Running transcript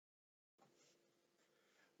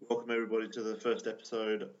Welcome everybody to the first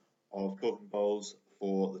episode of Talking Bowls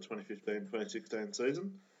for the 2015-2016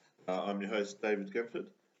 season. I'm your host David Gemford,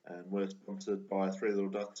 and we're sponsored by Three Little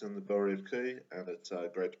Ducks in the Bell Reef Key, and it's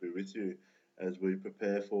great to be with you as we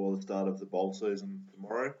prepare for the start of the bowl season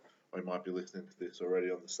tomorrow. We might be listening to this already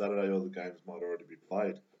on the Saturday, or the games might already be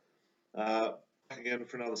played. Back again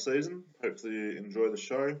for another season. Hopefully you enjoy the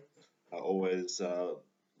show. I always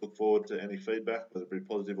look forward to any feedback, whether it be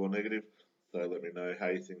positive or negative. So let me know how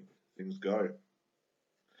you think things go.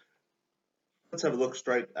 Let's have a look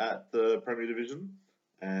straight at the Premier Division,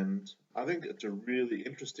 and I think it's a really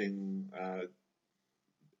interesting,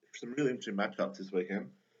 some really interesting matchups this weekend.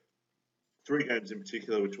 3 games in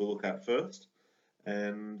particular, which we'll look at first,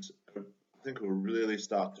 and I think it will really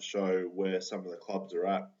start to show where some of the clubs are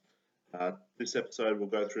at. This episode we'll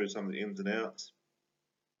go through some of the ins and outs.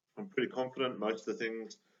 I'm pretty confident most of the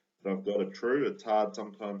things that I've got are true. It's hard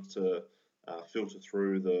sometimes to filter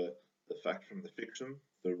through the fact from the fiction,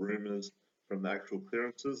 the rumours from the actual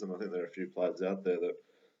clearances, and I think there are a few players out there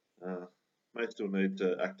that may still need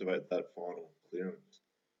to activate that final clearance.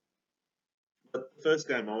 But the first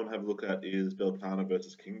game I want to have a look at is Beltana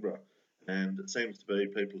versus Kingborough, and it seems to be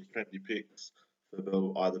people's trendy picks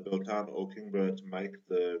for either Beltana or Kingborough to make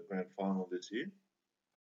the grand final this year.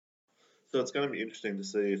 So it's going to be interesting to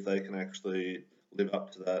see if they can actually live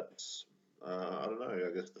up to that. I don't know,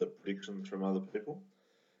 I guess the predictions from other people.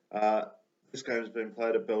 This game has been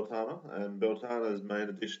played at Beltana, and Beltana's main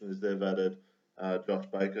addition is they've added Josh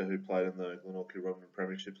Baker, who played in the Glenorchy Rodman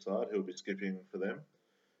Premiership side. He'll be skipping for them.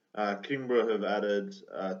 Kingborough have added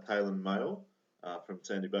Taylor Mail from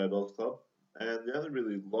Sandy Bay Bowls Club. And the only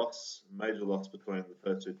really major loss between the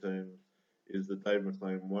first two teams is that Dave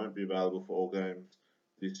McLean won't be available for all games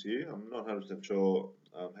this year. I'm not 100% sure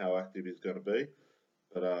how active he's going to be,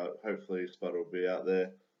 but hopefully Sputter will be out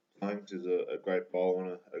there playing. He's a great bowler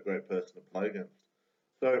and a great person to play against.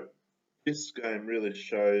 So this game really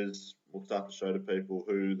will start to show to people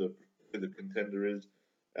who the contender is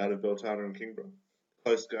out of Beltana and Kingborough.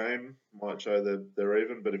 Close game might show that they're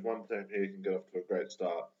even, but if one team here can get off to a great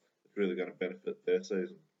start, it's really going to benefit their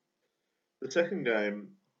season. The second game,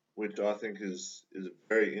 which I think is a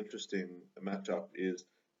very interesting matchup, is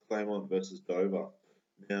Claremont versus Dover.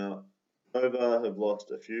 Now, Dover have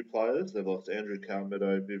lost a few players. They've lost Andrew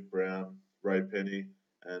Calmedo, Viv Brown, Ray Penny,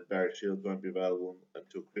 and Barry Shields won't be available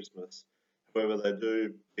until Christmas. However, they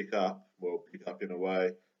do pick up in a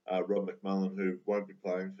way, Rob McMullen, who won't be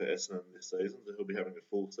playing for Essendon this season, so he'll be having a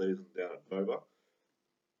full season down at Dover,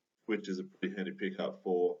 which is a pretty handy pickup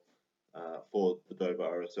for the Dover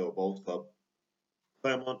RSL Bowls Club.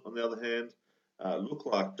 Claremont, on the other hand, looked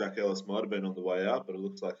like Jack Ellis might have been on the way out, but it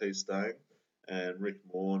looks like he's staying, and Rick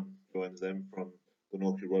Morn joins them from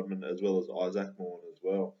Glenorchy Rodman, as well as Isaac Morn as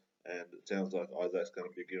well, and it sounds like Isaac's going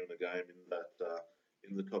to be given a game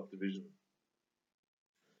in the top division.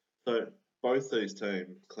 So both these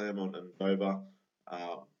teams, Claremont and Dover,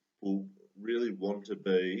 will really want to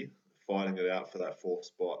be fighting it out for that 4th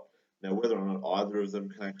spot. Now, whether or not either of them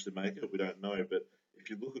can actually make it, we don't know. But if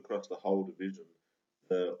you look across the whole division,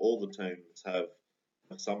 all the teams have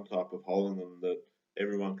some type of hole in them that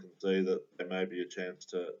everyone can see that there may be a chance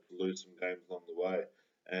to lose some games along the way.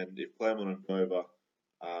 And if Claremont and Dover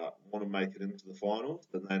want to make it into the finals,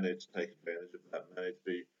 then they need to take advantage of that. They need to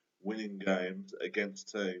be winning games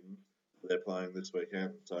against teams that they're playing this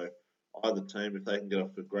weekend. So either team, if they can get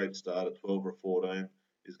off to a great start at 12 or 14,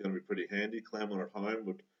 is going to be pretty handy. Claremont at home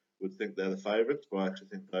would think they're the favourites, but I actually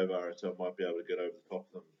think Dover RSL might be able to get over the top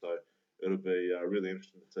of them. So it'll be really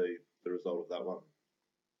interesting to see the result of that one.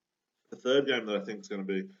 The third game that I think is going to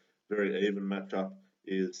be a very even matchup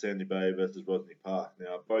is Sandy Bay versus Rosny Park.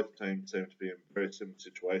 Now, both teams seem to be in very similar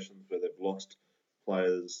situations where they've lost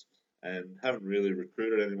players and haven't really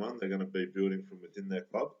recruited anyone. They're going to be building from within their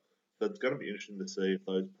club. So it's going to be interesting to see if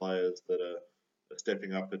those players that are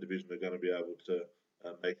stepping up a division are going to be able to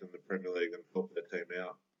make it in the Premier League and help their team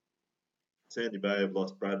out. Sandy Bay have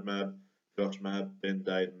lost Brad Mabb, Josh Mabb, Ben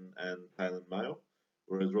Dayton, and Taylor Mail,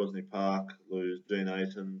 whereas Rosny Park lose Gene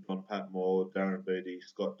Ayton, John Patmore, Darren Beattie,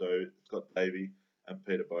 Scott Davey, and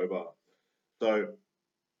Peter Bobar. So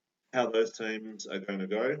how those teams are going to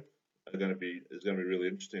go is going to be really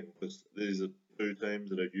interesting, because these are 2 teams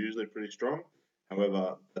that are usually pretty strong.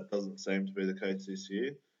 However, that doesn't seem to be the case this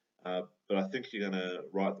year. But I think you're going to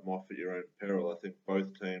write them off at your own peril. I think both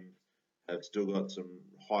teams have still got some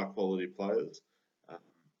high quality players,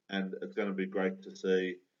 and it's going to be great to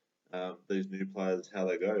see these new players, how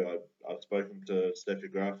they go. I've spoken to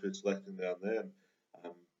Steffi Graf, who's selecting down there,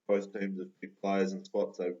 and both teams have picked players in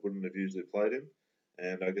spots they wouldn't have usually played in,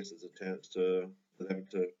 and I guess it's a chance for them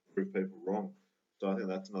to prove people wrong. So I think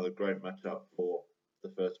that's another great matchup for the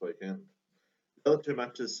first weekend. The other two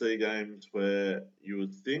matches see games where you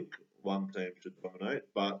would think one team should dominate,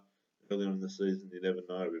 but early on in the season you never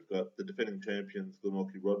know. We've got the defending champions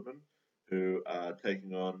Glenorchy Rodman, who are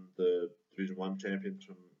taking on the Division 1 champions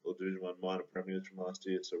or Division 1 minor premiers from last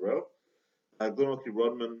year, Sorrel. Glenorchy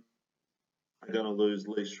Rodman are going to lose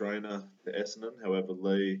Lee Schreiner to Essendon. However,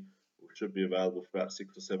 Lee should be available for about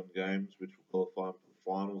 6 or 7 games, which will qualify him for the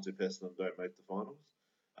finals if Essendon don't make the finals.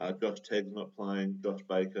 Josh Tegg's not playing. Josh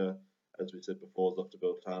Baker, as we said before, is off to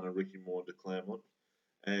Beltana. Ricky Moore to Claremont.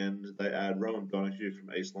 And they add Rowan Donoghue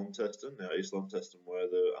from East Launceston. Now, East Launceston were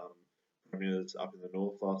the premiers up in the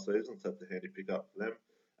north last season, so that's a handy pick-up for them.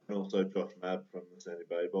 And also Josh Mabb from the Sandy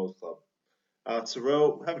Bay Bowls Club.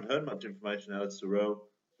 Sorrel, haven't heard much information out of Sorrel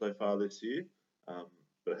so far this year,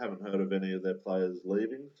 but haven't heard of any of their players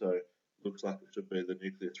leaving, so looks like it should be the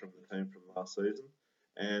nucleus from the team from last season.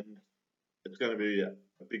 And it's going to be a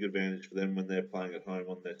big advantage for them when they're playing at home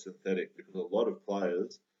on their synthetic, because a lot of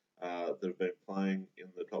players that have been playing in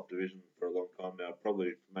the top division for a long time now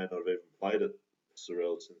probably may not have even played at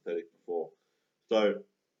Sorrel synthetic before. So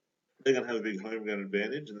they're going to have a big home ground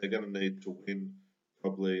advantage, and they're going to need to win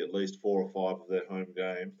probably at least 4 or 5 of their home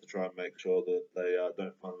games to try and make sure that they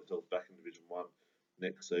don't find themselves back in Division 1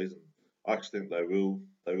 next season. I actually think they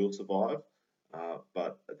will survive,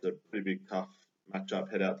 but it's a pretty big tough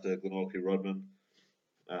matchup. Head out to Glenorchy Rodman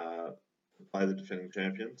to play the defending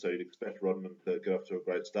champion, so you'd expect Rodman to get off to a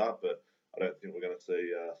great start, but I don't think we're going to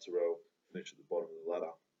see Sorrel finish at the bottom of the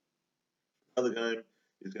ladder. The other game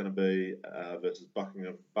is going to be versus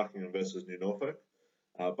Buckingham versus New Norfolk.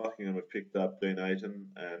 Buckingham have picked up Dean Ayton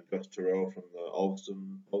and Josh Terrell from the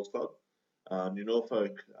Oldston Bowls Club. New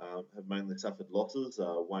Norfolk have mainly suffered losses.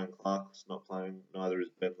 Wayne Clark's not playing, neither is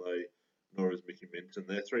Ben Lee, nor is Mickey Minton.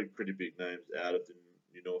 They're 3 pretty big names out of the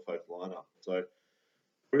New Norfolk lineup. So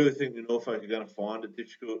I really think New Norfolk are going to find it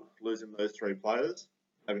difficult losing those 3 players.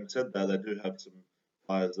 Having said that, they do have some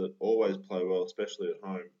players that always play well, especially at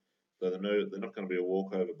home. So they're not going to be a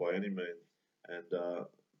walkover by any means. And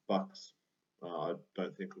Bucks, I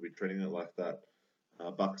don't think will be treating it like that.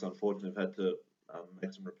 Bucks, unfortunately, have had to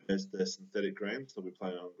make some repairs to their synthetic greens. They'll be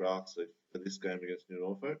playing on grass for this game against New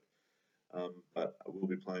Norfolk. But we'll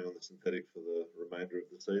be playing on the synthetic for the remainder of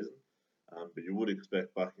the season. But you would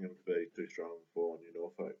expect Buckingham to be too strong for New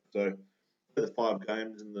Norfolk. So there's 5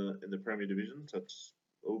 games in the Premier Division, so it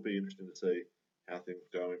will be interesting to see how things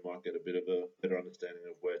go. We might get a bit of a better understanding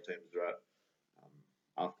of where teams are at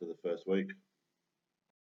after the first week.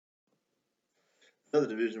 The other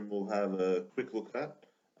division we'll have a quick look at,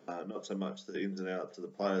 not so much the ins and outs of the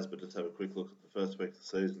players, but just have a quick look at the first week of the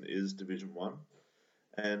season, is Division 1.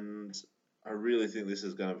 And I really think this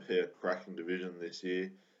is going to be a cracking division this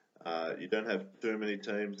year. You don't have too many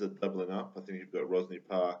teams that are doubling up. I think you've got Rosny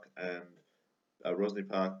Park,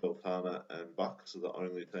 Beltana and Bucks are the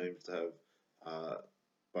only teams to have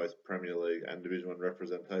both Premier League and Division 1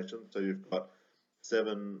 representation. So you've got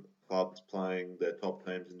 7 clubs playing their top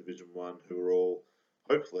teams in Division 1 who are all,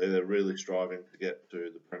 hopefully, they're really striving to get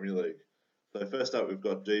to the Premier League. So first up, we've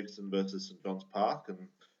got Jeeveston versus St John's Park, and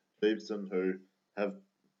Jeeveston, who have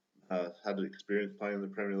had experience playing in the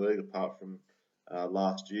Premier League apart from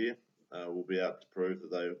last year, will be out to prove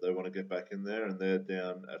that they want to get back in there, and they're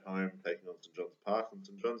down at home taking on St John's Park. And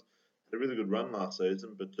St John's had a really good run last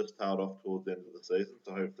season, but just tailed off towards the end of the season,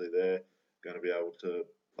 so hopefully they're going to be able to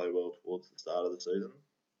play well towards the start of the season.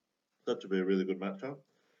 That should be a really good matchup.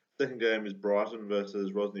 Second game is Brighton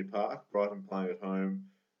versus Rosny Park. Brighton playing at home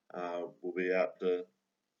will be out to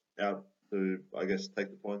I guess take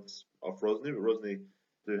the points off Rosny, but Rosny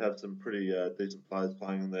do have some pretty decent players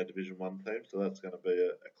playing in their Division 1 team, so that's going to be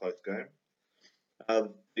a close game.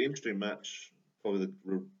 The interesting match, probably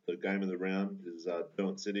the game of the round, is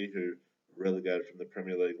Derwent City, who relegated from the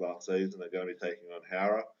Premier League last season. They're going to be taking on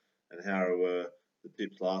Howrah, and Howrah were the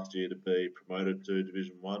tips last year to be promoted to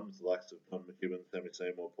Division 1, with the likes of Tom McKibben, Sammy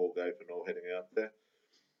Seymour, Paul Gapen all heading out there.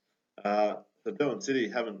 So Derwent City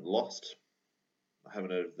haven't lost. I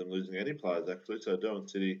haven't heard of them losing any players, actually. So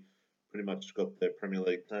Derwent City pretty much got their Premier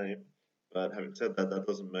League team. But having said that, that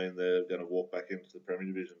doesn't mean they're going to walk back into the Premier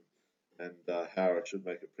Division. And Howrah should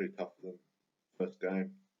make it pretty tough for them first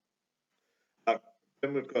game.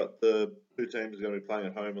 Then we've got the 2 teams going to be playing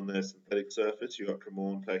at home on their synthetic surface. You've got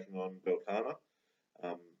Cremorne taking on Beltana.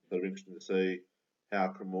 So it'll be interesting to see how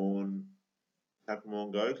Cremorne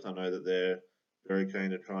goes. I know that they're very keen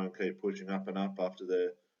to try and keep pushing up and up after their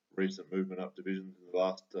recent movement up divisions in the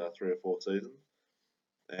last 3 or 4 seasons.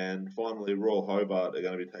 And finally, Royal Hobart are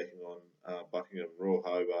going to be taking on Buckingham. Royal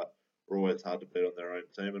Hobart are always hard to beat on their own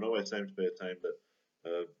team, and always seem to be a team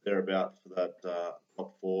that they're about for that top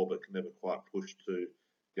four, but can never quite push to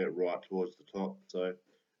get right towards the top. So it'll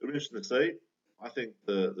be interesting to see. I think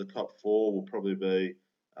the top four will probably be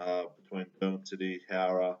between Burn City,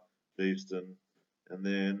 Howrah, Easton, and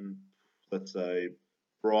then let's say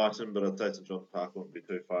Brighton, but I'd say St John's Park wouldn't be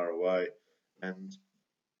too far away. And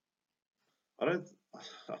I don't.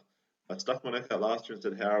 I stuck my neck out last year and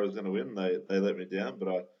said Howrah was going to win. They let me down,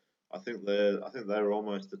 but I think they were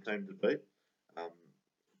almost the team to beat. Um,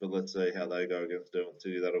 but let's see how they go against Derwent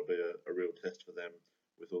City. That'll be a real test for them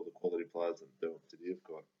with all the quality players that Derwent City have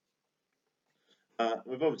got.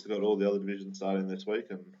 We've obviously got all the other divisions starting this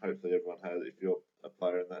week, and hopefully everyone has. If you're a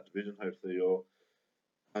player in that division, hopefully you're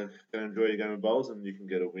going to enjoy your game of bowls and you can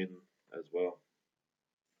get a win as well.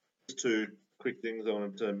 Just two quick things I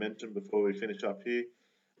wanted to mention before we finish up here.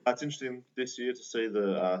 It's interesting this year to see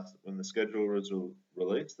when the schedule was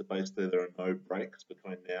released that basically there are no breaks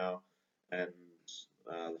between now and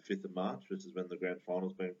the 5th of March, which is when the grand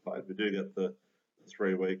final's being played. We do get the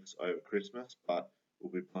 3 weeks over Christmas, but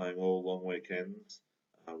we'll be playing all long weekends,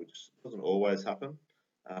 which doesn't always happen.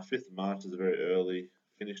 5th of March is a very early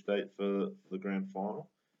finish date for the grand final.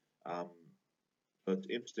 So it's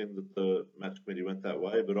interesting that the match committee went that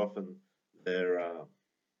way, but often their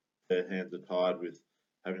hands are tied with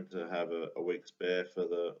having to have a week spare for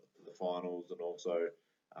the finals and also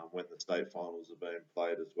when the state finals are being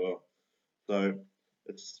played as well. So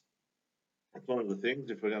it's one of the things,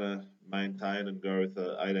 if we're going to maintain and go with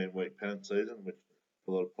an 18-week pennant season, which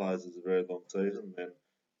for a lot of players is a very long season, then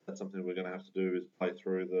that's something we're going to have to do is play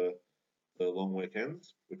through the long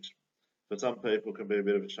weekends, which for some people can be a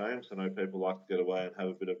bit of a shame. So I know people like to get away and have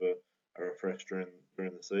a bit of a refresh during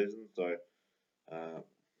the season. So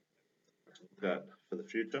that for the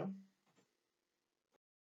future.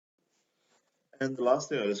 And the last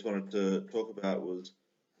thing I just wanted to talk about was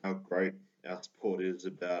how great our sport is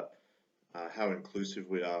about how inclusive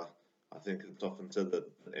we are. I think it's often said that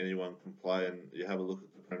anyone can play, and you have a look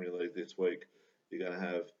at the Premier League this week, you're going to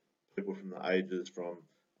have people from the ages from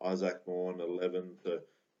Isaac Morn, 11, to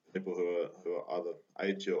people who are either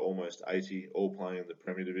 80 or almost 80, all playing in the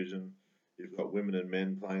Premier Division. You've got women and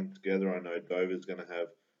men playing together. I know Dover's going to have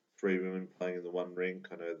 3 women playing in the one rink.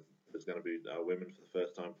 I know there's going to be women for the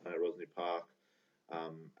first time playing at Rosny Park.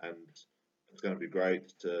 And it's going to be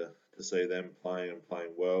great to see them playing and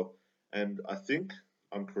playing well. And I think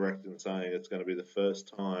I'm correct in saying it's going to be the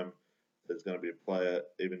first time there's going to be a player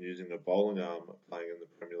even using a bowling arm playing in the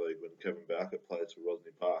Premier League when Kevin Bowker plays for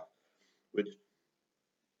Rosny Park, which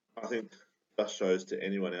I think just shows to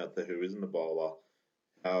anyone out there who isn't a bowler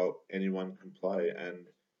how anyone can play, and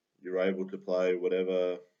you're able to play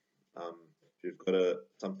whatever. If you've got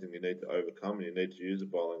something you need to overcome and you need to use a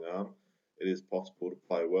bowling arm, it is possible to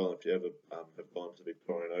play well. If you ever have gone to the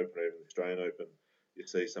Victorian Open or even the Australian Open, you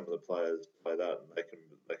see some of the players play that, and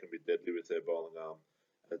they can be deadly with their bowling arm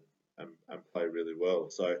and play really well.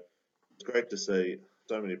 So it's great to see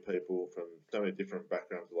so many people from so many different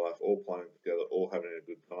backgrounds of life all playing together, all having a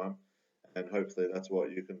good time, and hopefully that's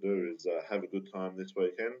what you can do is have a good time this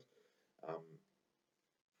weekend,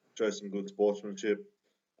 show some good sportsmanship,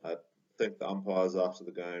 thank the umpires after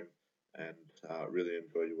the game, and really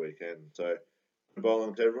enjoy your weekend. So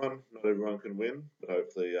bowling to everyone. Not everyone can win, but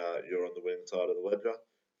hopefully you're on the winning side of the ledger.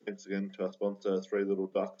 Thanks again to our sponsor, Three Little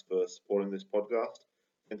Ducks, for supporting this podcast.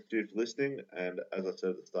 Thank you for listening, and as I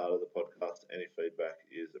said at the start of the podcast, any feedback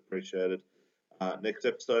is appreciated. Next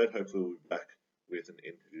episode, hopefully we'll be back with an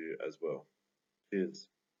interview as well. Cheers.